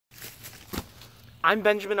I'm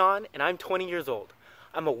Benjamin On, and I'm 20 years old.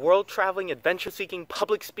 I'm a world-traveling, adventure-seeking,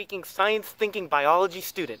 public-speaking, science-thinking biology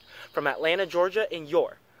student from Atlanta, Georgia, and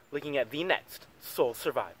you're looking at the next Soul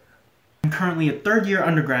Survivor. I'm currently a third-year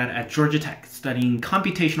undergrad at Georgia Tech studying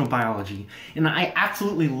computational biology, and I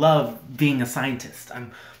absolutely love being a scientist.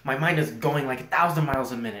 My mind is going like 1,000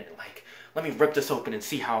 miles a minute. Let me rip this open and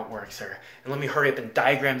see how it works, and let me hurry up and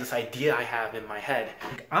diagram this idea I have in my head.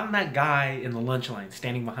 I'm that guy in the lunch line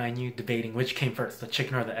standing behind you debating which came first, the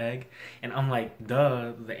chicken or the egg, and I'm like,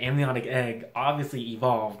 duh, the amniotic egg obviously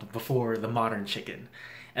evolved before the modern chicken.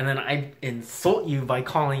 And then I insult you by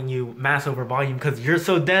calling you mass over volume because you're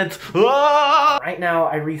so dense. Ah! Right now,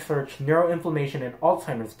 I research neuroinflammation and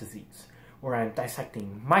Alzheimer's disease, where I'm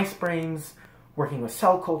dissecting mice brains, working with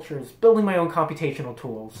cell cultures, building my own computational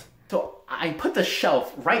tools. So I put the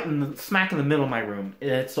shelf right smack in the middle of my room.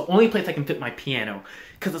 It's the only place I can fit my piano.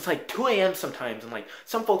 Because it's like 2 a.m. sometimes, and like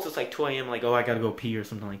some folks it's like 2 a.m. like, oh, I gotta go pee or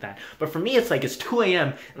something like that. But for me it's like it's 2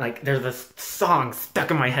 a.m. and like there's this song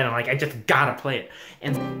stuck in my head and like I just gotta play it.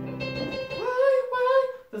 And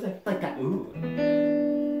why? There's like that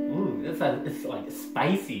it's like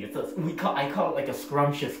spicy. I call it like a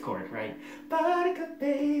scrumptious chord, right? Buttercup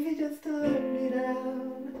baby, just to let me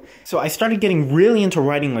down. So I started getting really into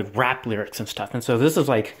writing like rap lyrics and stuff. And so this is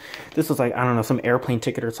like I don't know, some airplane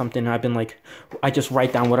ticket or something. And I've been like, I just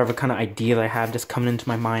write down whatever kind of ideas I have just coming into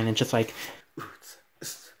my mind and just like,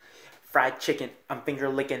 fried chicken, I'm finger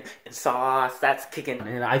licking, and sauce, that's kicking.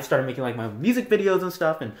 And I started making like my music videos and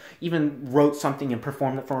stuff, and even wrote something and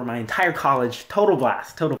performed it for my entire college. Total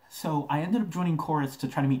blast, total. So I ended up joining chorus to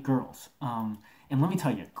try to meet girls. And let me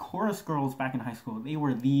tell you, chorus girls back in high school, they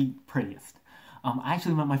were the prettiest. I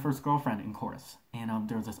actually met my first girlfriend in chorus, and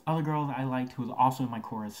there was this other girl that I liked who was also in my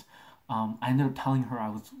chorus. I ended up telling her I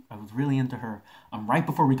was really into her right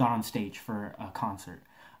before we got on stage for a concert.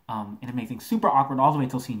 And it made things super awkward all the way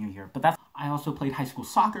till senior year. But I also played high school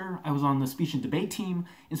soccer. I was on the speech and debate team.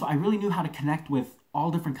 And so I really knew how to connect with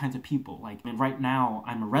all different kinds of people. And right now,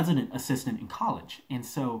 I'm a resident assistant in college. And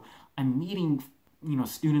so I'm meeting,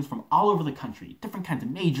 students from all over the country, different kinds of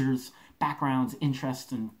majors, backgrounds,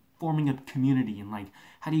 interests, and forming a community. And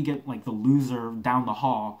how do you get the loser down the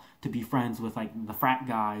hall to be friends with the frat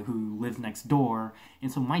guy who lives next door?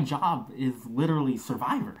 And so my job is literally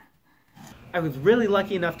Survivor. I was really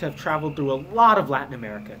lucky enough to have traveled through a lot of Latin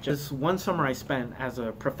America. Just one summer I spent as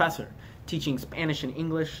a professor teaching Spanish and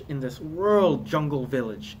English in this rural jungle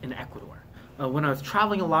village in Ecuador. When I was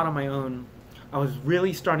traveling a lot on my own, I was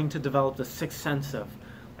really starting to develop the sixth sense of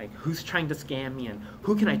who's trying to scam me and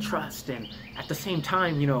who can I trust, and at the same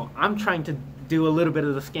time, I'm trying to do a little bit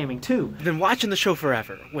of the scamming too. I've been watching the show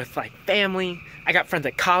forever with family. I got friends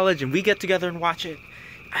at college and we get together and watch it.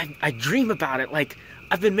 I dream about it.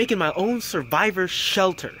 I've been making my own Survivor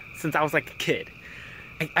shelter since I was a kid.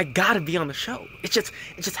 I gotta be on the show. It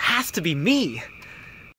just has to be me.